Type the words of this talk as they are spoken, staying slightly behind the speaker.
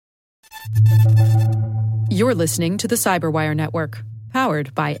You're listening to the Cyberwire Network,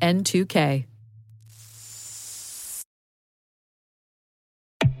 powered by N2K.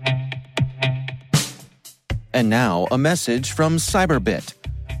 And now, a message from Cyberbit.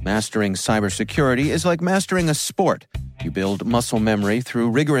 Mastering cybersecurity is like mastering a sport. You build muscle memory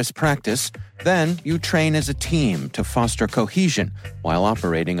through rigorous practice, then you train as a team to foster cohesion while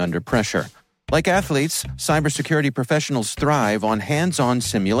operating under pressure. Like athletes, cybersecurity professionals thrive on hands-on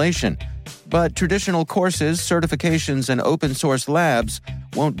simulation. But traditional courses, certifications, and open-source labs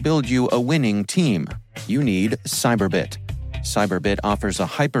won't build you a winning team. You need Cyberbit. Cyberbit offers a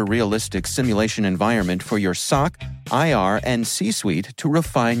hyper-realistic simulation environment for your SOC, IR, and C-suite to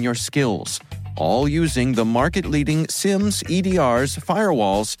refine your skills, all using the market-leading SIMs, EDRs,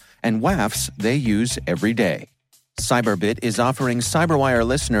 firewalls, and WAFs they use every day. Cyberbit is offering Cyberwire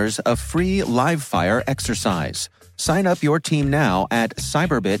listeners a free live-fire exercise. Sign up your team now at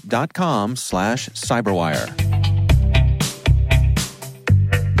cyberbit.com/cyberwire.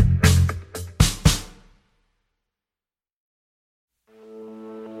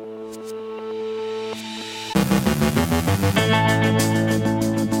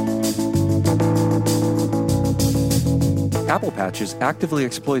 Apple patches actively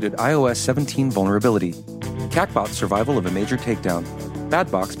exploited iOS 17 vulnerability. CACBOT survival of a major takedown.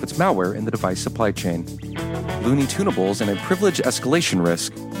 Badbox puts malware in the device supply chain. Looney Tunables and a privilege escalation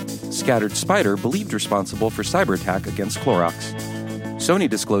risk. Scattered Spider believed responsible for cyber attack against Clorox. Sony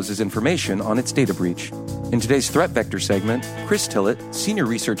discloses information on its data breach. In today's Threat Vector segment, Chris Tillett, Senior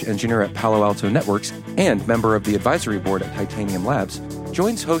Research Engineer at Palo Alto Networks and member of the advisory board at Titanium Labs,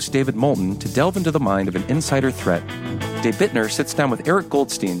 joins host David Moulton to delve into the mind of an insider threat. Dave Bittner sits down with Eric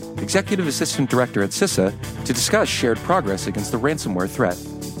Goldstein, Executive Assistant Director at CISA, to discuss shared progress against the ransomware threat.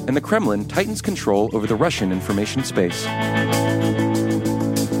 And the Kremlin tightens control over the Russian information space.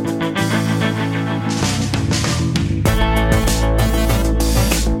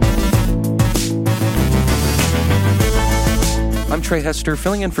 I'm Trey Hester,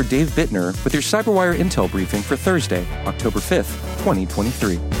 filling in for Dave Bittner with your Cyberwire Intel briefing for Thursday, October 5th,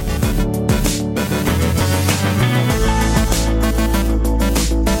 2023.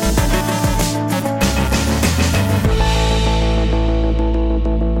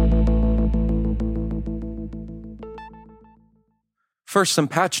 First, some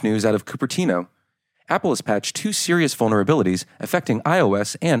patch news out of Cupertino. Apple has patched two serious vulnerabilities affecting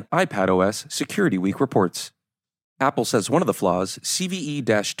iOS and iPadOS Security Week reports. Apple says one of the flaws,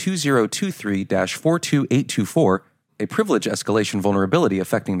 CVE-2023-42824, a privilege escalation vulnerability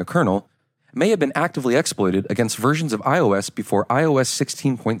affecting the kernel, may have been actively exploited against versions of iOS before iOS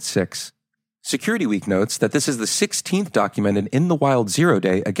 16.6. Security Week notes that this is the 16th documented in the wild zero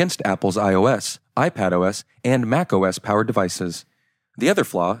day against Apple's iOS, iPadOS, and macOS-powered devices. The other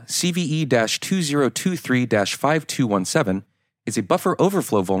flaw, CVE-2023-5217, is a buffer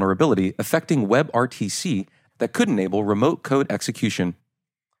overflow vulnerability affecting WebRTC that could enable remote code execution.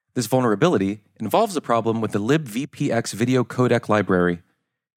 This vulnerability involves a problem with the libvpx video codec library.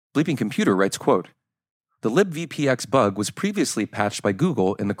 Bleeping Computer writes, quote, "The libvpx bug was previously patched by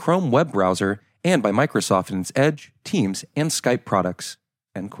Google in the Chrome web browser and by Microsoft in its Edge, Teams, and Skype products."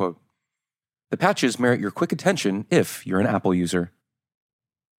 End quote. The patches merit your quick attention if you're an Apple user.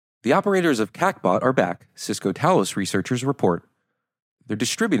 The operators of CACBOT are back, Cisco Talos researchers report. They're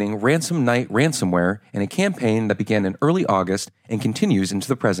distributing Ransom Night ransomware in a campaign that began in early August and continues into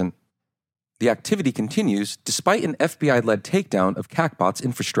the present. The activity continues despite an FBI-led takedown of CACBOT's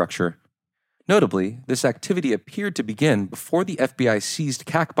infrastructure. Notably, this activity appeared to begin before the FBI seized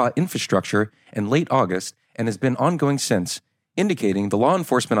CACBOT infrastructure in late August and has been ongoing since, indicating the law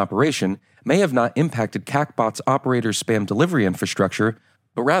enforcement operation may have not impacted CACBOT's operators' spam delivery infrastructure,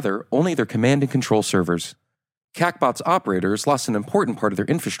 but rather only their command and control servers. CACBOT's operators lost an important part of their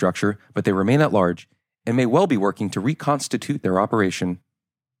infrastructure, but they remain at large, and may well be working to reconstitute their operation.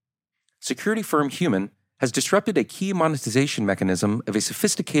 Security firm Human has disrupted a key monetization mechanism of a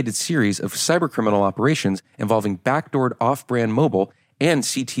sophisticated series of cybercriminal operations involving backdoored off-brand mobile and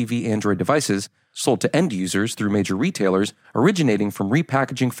CTV Android devices sold to end users through major retailers originating from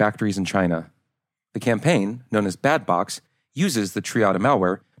repackaging factories in China. The campaign, known as Badbox, uses the Triada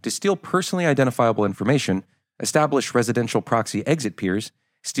malware to steal personally identifiable information, establish residential proxy exit peers,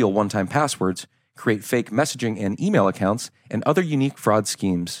 steal one-time passwords, create fake messaging and email accounts, and other unique fraud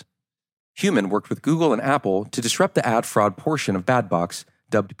schemes. Human worked with Google and Apple to disrupt the ad fraud portion of Badbox,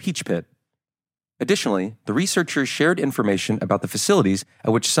 dubbed Peach Pit. Additionally, the researchers shared information about the facilities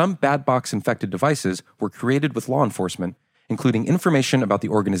at which some Badbox-infected devices were created with law enforcement, including information about the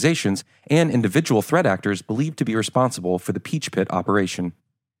organizations and individual threat actors believed to be responsible for the Peach Pit operation.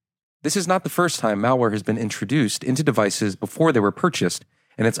 This is not the first time malware has been introduced into devices before they were purchased,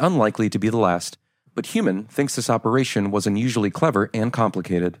 and it's unlikely to be the last. But Human thinks this operation was unusually clever and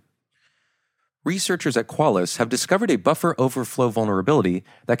complicated. Researchers at Qualys have discovered a buffer overflow vulnerability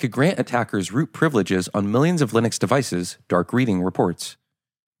that could grant attackers root privileges on millions of Linux devices, Dark Reading reports.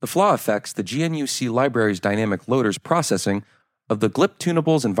 The flaw affects the GNU-C library's dynamic loaders processing of the glib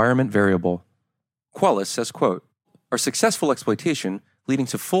tunables environment variable. Qualys says, quote, "Our successful exploitation, leading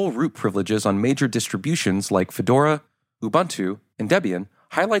to full root privileges on major distributions like Fedora, Ubuntu, and Debian,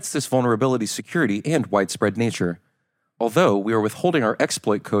 highlights this vulnerability's security and widespread nature. Although we are withholding our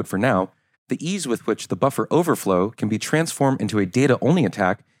exploit code for now, the ease with which the buffer overflow can be transformed into a data-only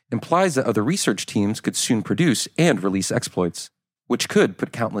attack implies that other research teams could soon produce and release exploits, which could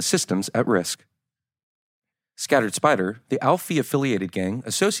put countless systems at risk." Scattered Spider, the Alfie-affiliated gang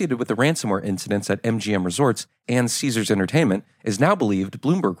associated with the ransomware incidents at MGM Resorts and Caesars Entertainment, is now believed,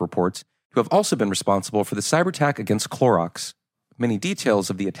 Bloomberg reports, to have also been responsible for the cyber attack against Clorox. Many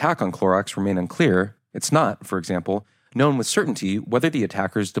details of the attack on Clorox remain unclear. It's not, for example, known with certainty whether the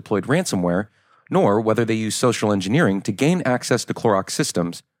attackers deployed ransomware, nor whether they used social engineering to gain access to Clorox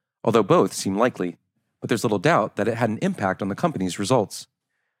systems, although both seem likely. But there's little doubt that it had an impact on the company's results.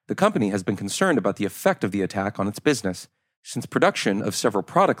 The company has been concerned about the effect of the attack on its business, since production of several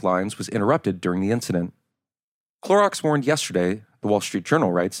product lines was interrupted during the incident. Clorox warned yesterday, the Wall Street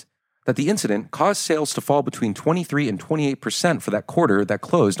Journal writes, that the incident caused sales to fall between 23 and 28% for that quarter that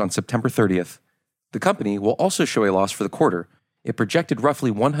closed on September 30th. The company will also show a loss for the quarter. It projected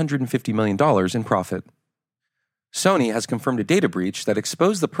roughly $150 million in profit. Sony has confirmed a data breach that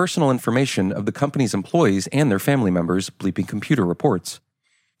exposed the personal information of the company's employees and their family members, Bleeping Computer reports.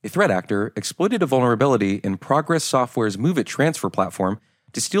 A threat actor exploited a vulnerability in Progress Software's MOVEit transfer platform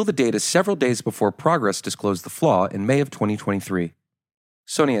to steal the data several days before Progress disclosed the flaw in May of 2023.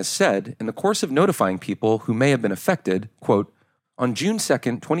 Sony has said, in the course of notifying people who may have been affected, quote, "On June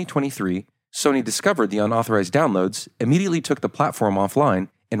 2nd, 2023, Sony discovered the unauthorized downloads, immediately took the platform offline,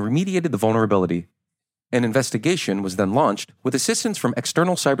 and remediated the vulnerability. An investigation was then launched with assistance from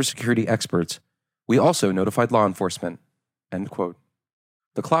external cybersecurity experts. We also notified law enforcement." End quote.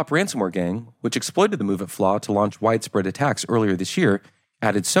 The Clop ransomware gang, which exploited the MOVEit flaw to launch widespread attacks earlier this year,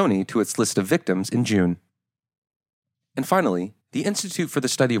 added Sony to its list of victims in June. And finally, the Institute for the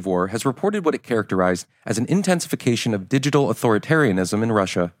Study of War has reported what it characterized as an intensification of digital authoritarianism in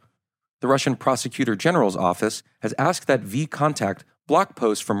Russia. The Russian Prosecutor General's office has asked that vContact block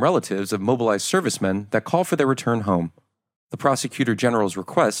posts from relatives of mobilized servicemen that call for their return home. The Prosecutor General's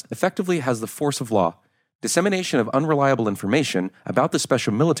request effectively has the force of law. Dissemination of unreliable information about the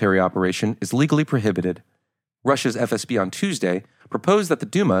special military operation is legally prohibited. Russia's FSB on Tuesday proposed that the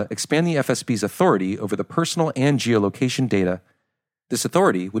Duma expand the FSB's authority over the personal and geolocation data. This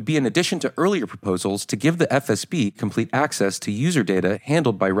authority would be in addition to earlier proposals to give the FSB complete access to user data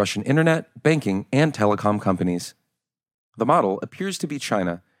handled by Russian internet, banking, and telecom companies. The model appears to be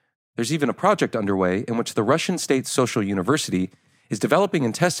China. There's even a project underway in which the Russian State Social University is developing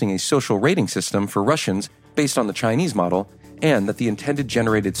and testing a social rating system for Russians based on the Chinese model, and that the intended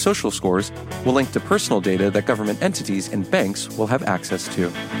generated social scores will link to personal data that government entities and banks will have access to.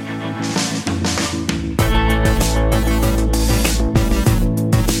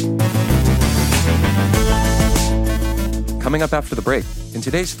 Coming up after the break, in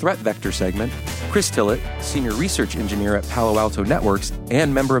today's Threat Vector segment, Chris Tillett, Senior Research Engineer at Palo Alto Networks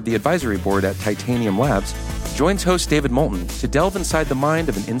and member of the advisory board at Titanium Labs, joins host David Moulton to delve inside the mind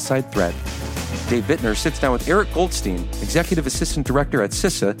of an inside threat. Dave Bittner sits down with Eric Goldstein, Executive Assistant Director at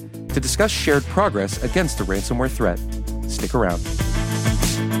CISA, to discuss shared progress against the ransomware threat. Stick around.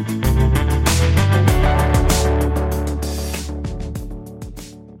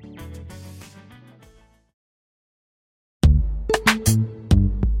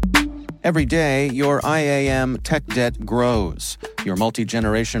 Every day, your IAM tech debt grows. Your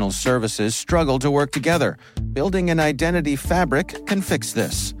multi-generational services struggle to work together. Building an identity fabric can fix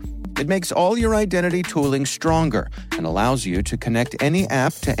this. It makes all your identity tooling stronger and allows you to connect any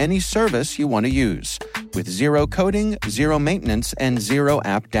app to any service you want to use, with zero coding, zero maintenance, and zero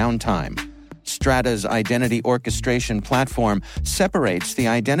app downtime. Strata's identity orchestration platform separates the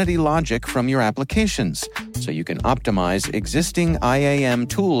identity logic from your applications, so you can optimize existing IAM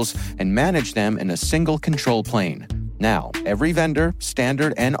tools and manage them in a single control plane. Now, every vendor,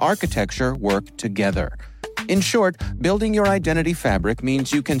 standard, and architecture work together. In short, building your identity fabric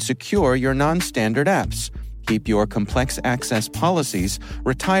means you can secure your non-standard apps, keep your complex access policies,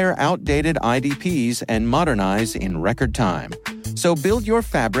 retire outdated IDPs, and modernize in record time. So build your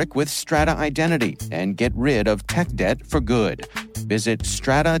fabric with Strata Identity and get rid of tech debt for good. Visit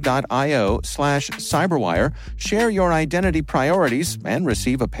strata.io/cyberwire, share your identity priorities, and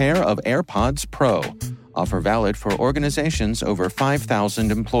receive a pair of AirPods Pro. Offer valid for organizations over 5,000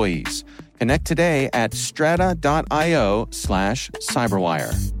 employees. Connect today at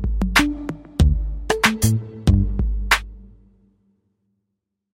strata.io/cyberwire.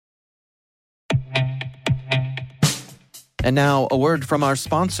 And now, a word from our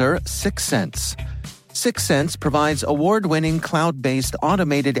sponsor, Syxsense. Syxsense provides award-winning cloud-based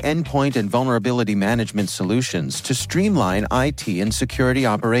automated endpoint and vulnerability management solutions to streamline IT and security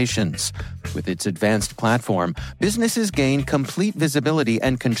operations. With its advanced platform, businesses gain complete visibility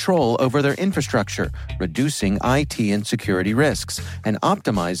and control over their infrastructure, reducing IT and security risks and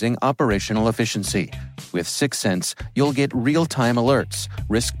optimizing operational efficiency. With Syxsense, you'll get real-time alerts,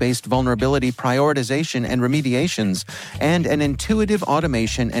 risk-based vulnerability prioritization and remediations, and an intuitive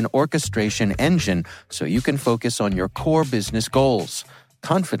automation and orchestration engine so you can focus on your core business goals,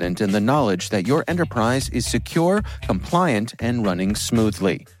 confident in the knowledge that your enterprise is secure, compliant, and running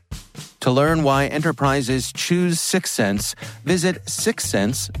smoothly. To learn why enterprises choose Syxsense, visit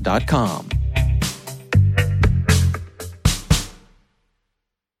syxsense.com.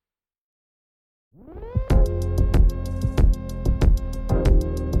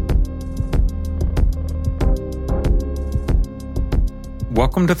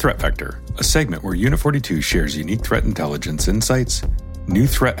 Welcome to Threat Vector, a segment where Unit 42 shares unique threat intelligence insights, new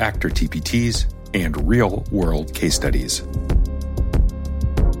threat actor TPTs, and real-world case studies.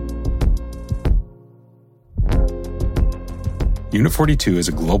 Unit 42 is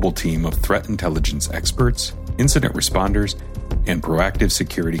a global team of threat intelligence experts, incident responders, and proactive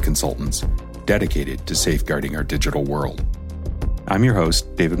security consultants dedicated to safeguarding our digital world. I'm your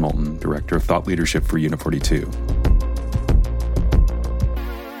host, David Moulton, Director of Thought Leadership for Unit 42.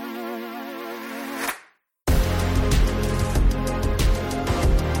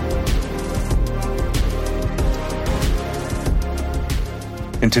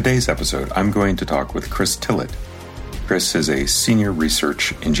 In today's episode, I'm going to talk with Chris Tillett. Chris is a senior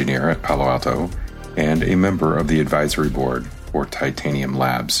research engineer at Palo Alto and a member of the advisory board for Titanium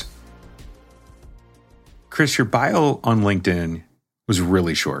Labs. Chris, your bio on LinkedIn was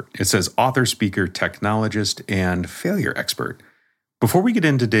really short. It says author, speaker, technologist, and failure expert. Before we get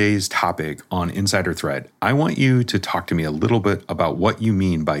into today's topic on insider threat, I want you to talk to me a little bit about what you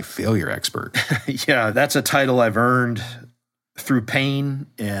mean by failure expert. Yeah, that's a title I've earned through pain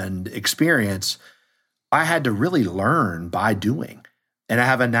and experience. I had to really learn by doing, and I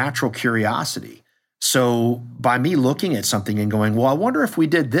have a natural curiosity. So by me looking at something and going, well, I wonder if we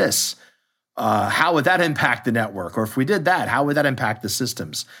did this, how would that impact the network? Or if we did that, how would that impact the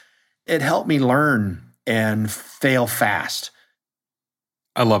systems? It helped me learn and fail fast.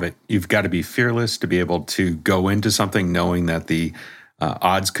 I love it. You've got to be fearless to be able to go into something knowing that the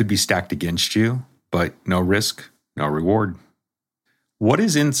odds could be stacked against you, but no risk, no reward. What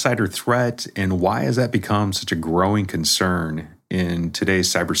is insider threat, and why has that become such a growing concern in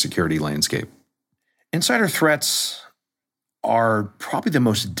today's cybersecurity landscape? Insider threats are probably the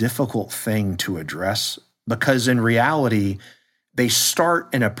most difficult thing to address because in reality, they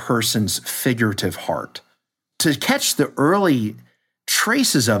start in a person's figurative heart. To catch the early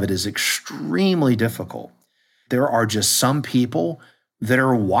traces of it is extremely difficult. There are just some people that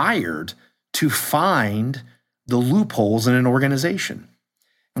are wired to find the loopholes in an organization.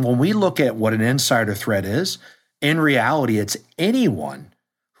 And when we look at what an insider threat is, in reality, it's anyone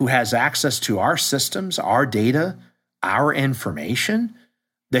who has access to our systems, our data, our information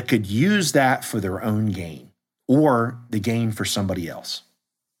that could use that for their own gain or the gain for somebody else.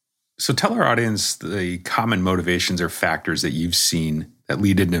 So tell our audience the common motivations or factors that you've seen that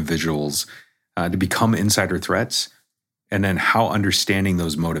lead individuals to become insider threats, and then how understanding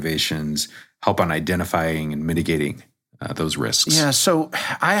those motivations help on identifying and mitigating those risks. Yeah, so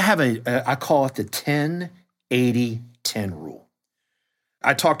I have I call it the 10-80-10 rule.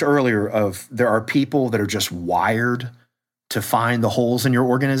 I talked earlier of there are people that are just wired to find the holes in your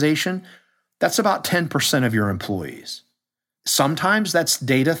organization. That's about 10% of your employees. Sometimes that's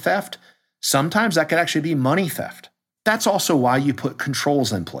data theft. Sometimes that could actually be money theft. That's also why you put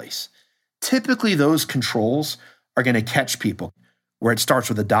controls in place. Typically, those controls are going to catch people where it starts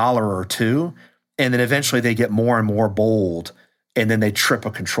with $1 or $2, and then eventually they get more and more bold, and then they trip a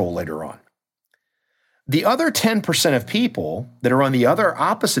control later on. The other 10% of people that are on the other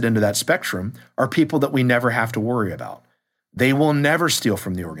opposite end of that spectrum are people that we never have to worry about. They will never steal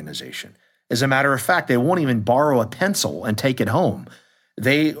from the organization. As a matter of fact, they won't even borrow a pencil and take it home.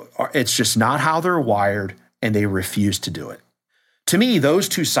 It's just not how they're wired, and they refuse to do it. To me, those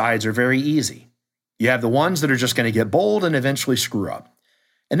two sides are very easy. You have the ones that are just going to get bold and eventually screw up.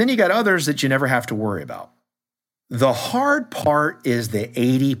 And then you got others that you never have to worry about. The hard part is the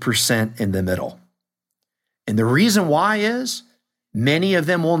 80% in the middle. And the reason why is many of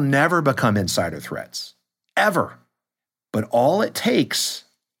them will never become insider threats, ever. But all it takes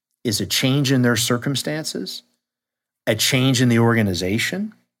is a change in their circumstances, a change in the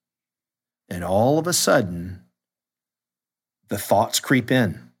organization, and all of a sudden, the thoughts creep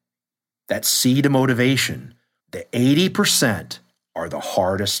in. That seed of motivation, the 80% are the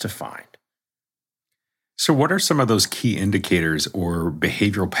hardest to find. So what are some of those key indicators or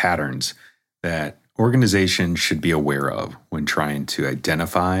behavioral patterns that organizations should be aware of when trying to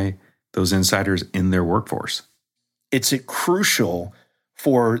identify those insiders in their workforce? It's crucial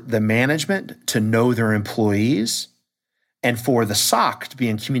for the management to know their employees and for the SOC to be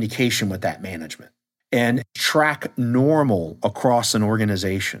in communication with that management and track normal across an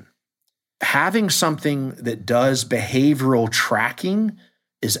organization. Having something that does behavioral tracking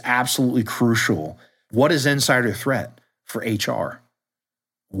is absolutely crucial. What is insider threat for HR?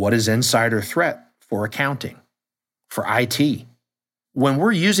 What is insider threat for accounting, for IT? When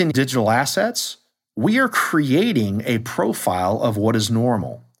we're using digital assets, we are creating a profile of what is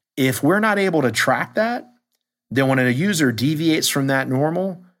normal. If we're not able to track that, then when a user deviates from that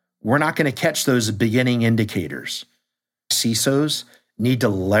normal, we're not going to catch those beginning indicators. CISOs need to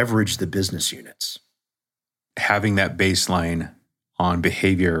leverage the business units. Having that baseline on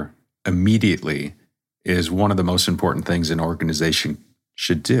behavior immediately is one of the most important things an organization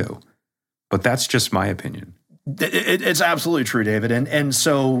should do. But that's just my opinion. It's absolutely true, David. And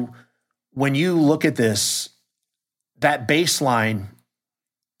so when you look at this, that baseline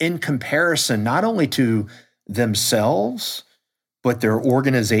in comparison, not only to themselves, but their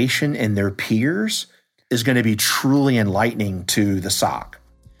organization and their peers, is going to be truly enlightening to the SOC.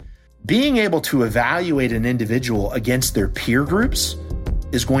 Being able to evaluate an individual against their peer groups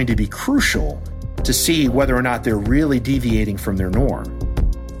is going to be crucial to see whether or not they're really deviating from their norm.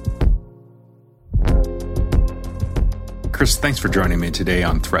 Chris, thanks for joining me today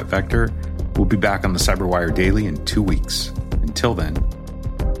on Threat Vector. We'll be back on the CyberWire Daily in 2 weeks. Until then,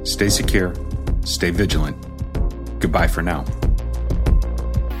 stay secure, stay vigilant. Goodbye for now.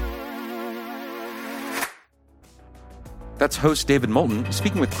 That's host David Moulton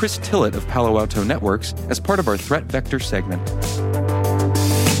speaking with Chris Tillett of Palo Alto Networks as part of our Threat Vector segment.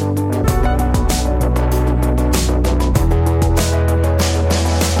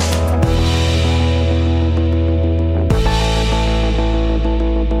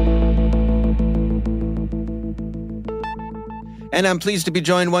 And I'm pleased to be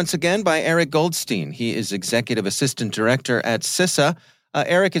joined once again by Eric Goldstein. He is Executive Assistant Director at CISA.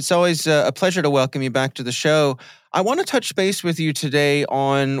 Eric, it's always a pleasure to welcome you back to the show. I want to touch base with you today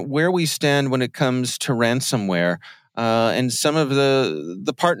on where we stand when it comes to ransomware and some of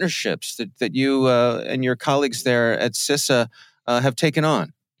the partnerships that you and your colleagues there at CISA have taken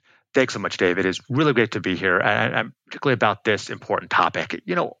on. Thanks so much, David. It's really great to be here, and particularly about this important topic.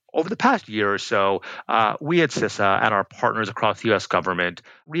 Over the past year or so, we at CISA and our partners across the U.S. government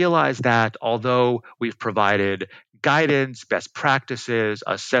realized that although we've provided guidance, best practices,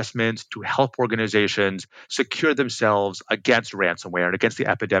 assessments to help organizations secure themselves against ransomware and against the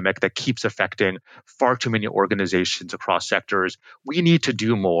epidemic that keeps affecting far too many organizations across sectors, we need to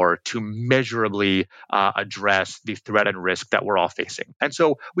do more to measurably address the threat and risk that we're all facing. And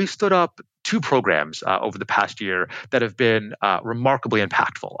so we've stood up two programs over the past year that have been remarkably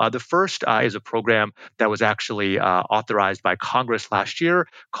impactful. The first is a program that was actually authorized by Congress last year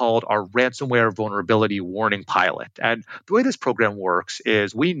called our Ransomware Vulnerability Warning Pilot. And the way this program works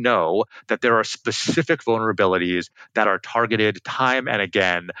is we know that there are specific vulnerabilities that are targeted time and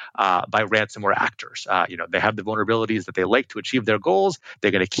again by ransomware actors. They have the vulnerabilities that they like to achieve their goals.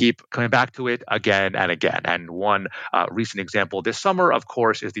 They're going to keep coming back to it again and again. And one recent example this summer, of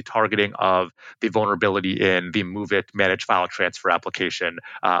course, is the targeting of the vulnerability in the MOVEit managed file transfer application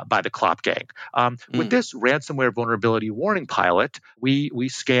by the Clop gang. With this ransomware vulnerability warning pilot, we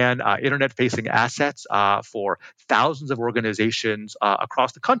scan internet-facing assets for thousands of organizations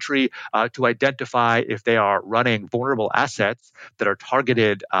across the country to identify if they are running vulnerable assets that are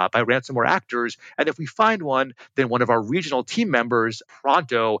targeted by ransomware actors. And if we find one, then one of our regional team members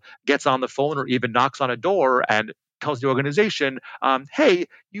pronto gets on the phone or even knocks on a door and tells the organization, hey,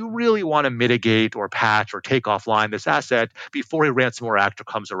 you really want to mitigate or patch or take offline this asset before a ransomware actor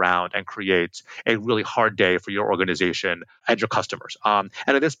comes around and creates a really hard day for your organization and your customers. And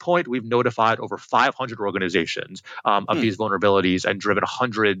at this point, we've notified over 500 organizations of these vulnerabilities and driven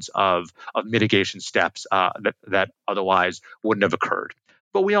hundreds of mitigation steps that otherwise wouldn't have occurred.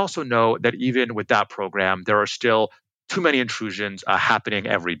 But we also know that even with that program, there are still too many intrusions happening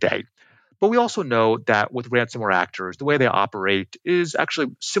every day. But we also know that with ransomware actors, the way they operate is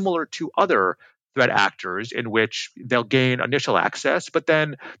actually similar to other threat actors in which they'll gain initial access, but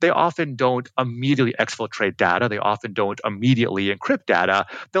then they often don't immediately exfiltrate data. They often don't immediately encrypt data.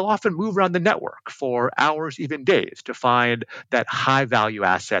 They'll often move around the network for hours, even days, to find that high value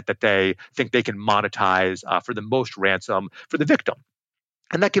asset that they think they can monetize for the most ransom for the victim.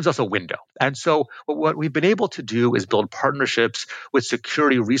 And that gives us a window. And so what we've been able to do is build partnerships with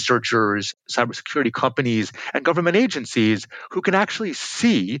security researchers, cybersecurity companies, and government agencies who can actually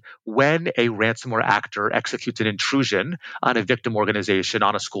see when a ransomware actor executes an intrusion on a victim organization,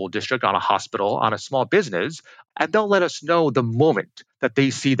 on a school district, on a hospital, on a small business, and they'll let us know the moment that they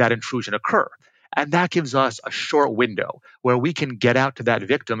see that intrusion occur. And that gives us a short window where we can get out to that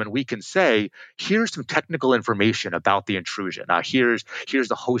victim and we can say, here's some technical information about the intrusion. Here's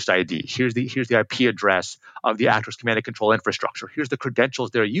the host ID. Here's the IP address of the actor's command and control infrastructure. Here's the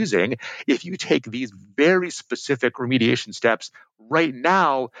credentials they're using. If you take these very specific remediation steps right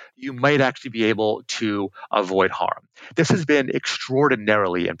now, you might actually be able to avoid harm. This has been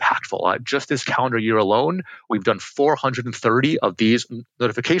extraordinarily impactful. Just this calendar year alone, we've done 430 of these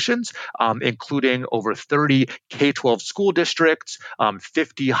notifications, including over 30 K-12 school districts,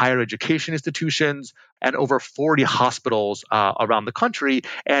 50 higher education institutions, and over 40 hospitals around the country.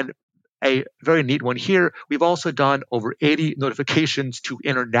 And a very neat one here, we've also done over 80 notifications to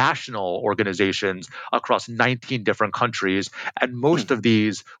international organizations across 19 different countries. And most of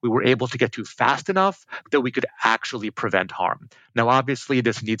these we were able to get to fast enough that we could actually prevent harm. Now, obviously,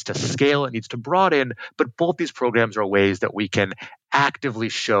 this needs to scale, it needs to broaden, but both these programs are ways that we can actively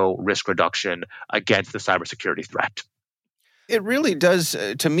show risk reduction against the cybersecurity threat. It really does,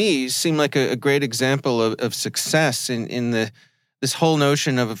 to me, seem like a great example of success in this whole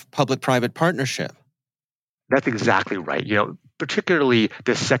notion of public-private partnership. That's exactly right. Particularly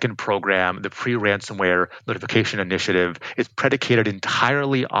this second program, the Pre-Ransomware Notification Initiative, is predicated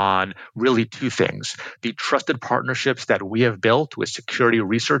entirely on really two things: the trusted partnerships that we have built with security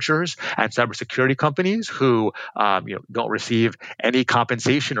researchers and cybersecurity companies who don't receive any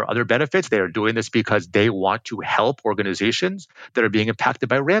compensation or other benefits. They are doing this because they want to help organizations that are being impacted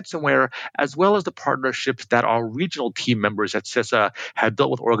by ransomware, as well as the partnerships that our regional team members at CISA have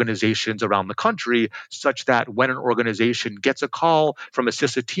built with organizations around the country, such that when an organization gets a call from a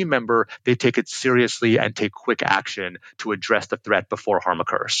CISA team member, they take it seriously and take quick action to address the threat before harm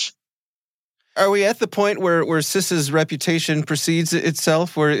occurs. Are we at the point where CISA's reputation precedes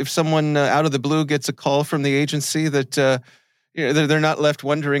itself, where if someone out of the blue gets a call from the agency that they're not left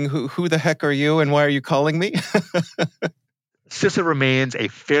wondering who the heck are you and why are you calling me? CISA remains a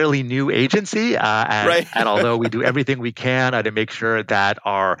fairly new agency, and although we do everything we can to make sure that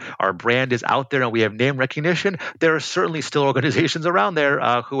our brand is out there and we have name recognition, there are certainly still organizations around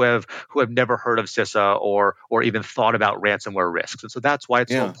there who have never heard of CISA or even thought about ransomware risks. And so that's why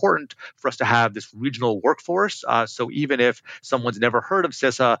it's so important for us to have this regional workforce. So even if someone's never heard of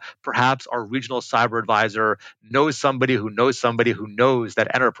CISA, perhaps our regional cyber advisor knows somebody who knows somebody who knows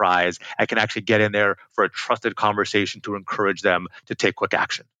that enterprise and can actually get in there for a trusted conversation to encourage them to take quick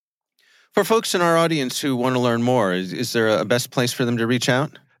action. For folks in our audience who want to learn more, is there a best place for them to reach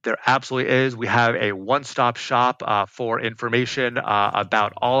out? There absolutely is. We have a one-stop shop for information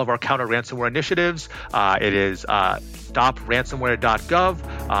about all of our counter-ransomware initiatives. It is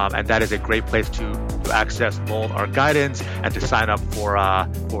stopransomware.gov, and that is a great place to access both our guidance and to sign up for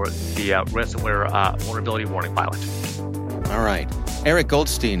the ransomware vulnerability warning pilot. All right. Eric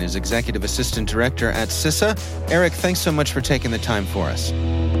Goldstein is Executive Assistant Director at CISA. Eric, thanks so much for taking the time for us.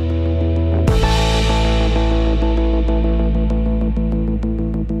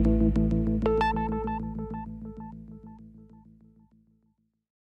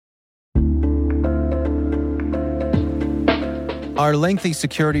 Are lengthy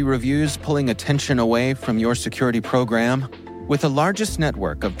security reviews pulling attention away from your security program? With the largest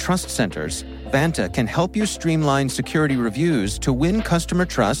network of trust centers, Vanta can help you streamline security reviews to win customer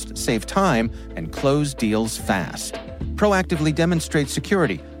trust, save time, and close deals fast. Proactively demonstrate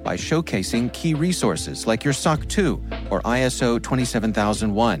security by showcasing key resources like your SOC 2 or ISO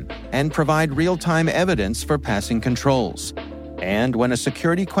 27001 and provide real-time evidence for passing controls. And when a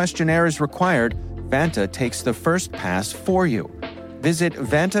security questionnaire is required, Vanta takes the first pass for you. Visit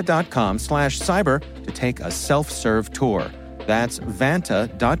vanta.com/cyber to take a self-serve tour. That's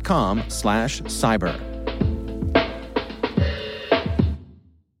vanta.com/cyber.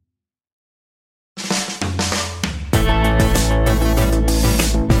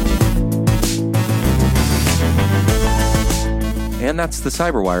 And that's the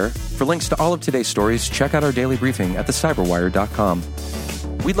Cyberwire. For links to all of today's stories, check out our daily briefing at thecyberwire.com.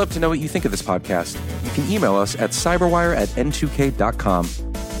 We'd love to know what you think of this podcast. You can email us at cyberwire@n2k.com.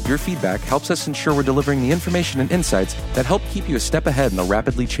 Your feedback helps us ensure we're delivering the information and insights that help keep you a step ahead in the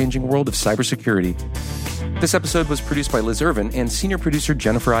rapidly changing world of cybersecurity. This episode was produced by Liz Irvin and senior producer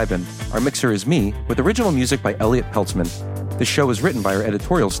Jennifer Iben. Our mixer is me, with original music by Elliot Peltzman. This show is written by our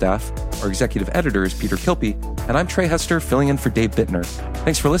editorial staff. Our executive editor is Peter Kilpie, and I'm Trey Hester, filling in for Dave Bittner.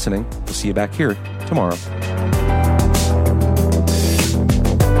 Thanks for listening. We'll see you back here tomorrow.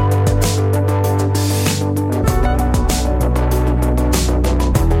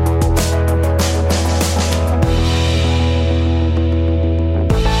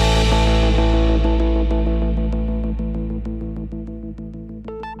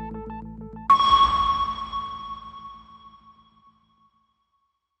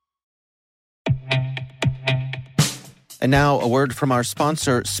 And now, a word from our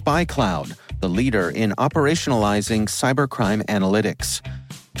sponsor, SpyCloud, the leader in operationalizing cybercrime analytics.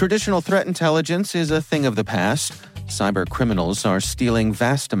 Traditional threat intelligence is a thing of the past. Cyber criminals are stealing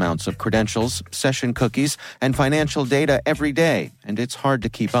vast amounts of credentials, session cookies, and financial data every day, and it's hard to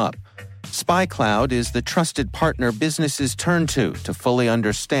keep up. SpyCloud is the trusted partner businesses turn to fully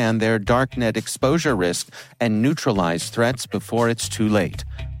understand their darknet exposure risk and neutralize threats before it's too late.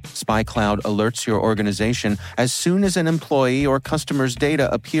 SpyCloud alerts your organization as soon as an employee or customer's data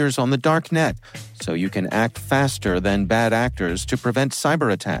appears on the dark net, so you can act faster than bad actors to prevent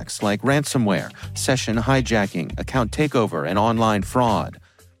cyber attacks like ransomware, session hijacking, account takeover, and online fraud.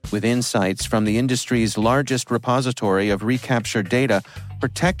 With insights from the industry's largest repository of recaptured data,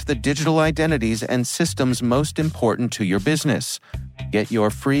 protect the digital identities and systems most important to your business. Get your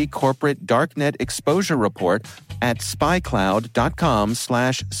free corporate darknet exposure report at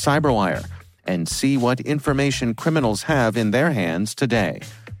spycloud.com/cyberwire and see what information criminals have in their hands today.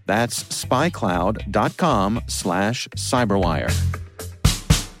 That's spycloud.com/cyberwire.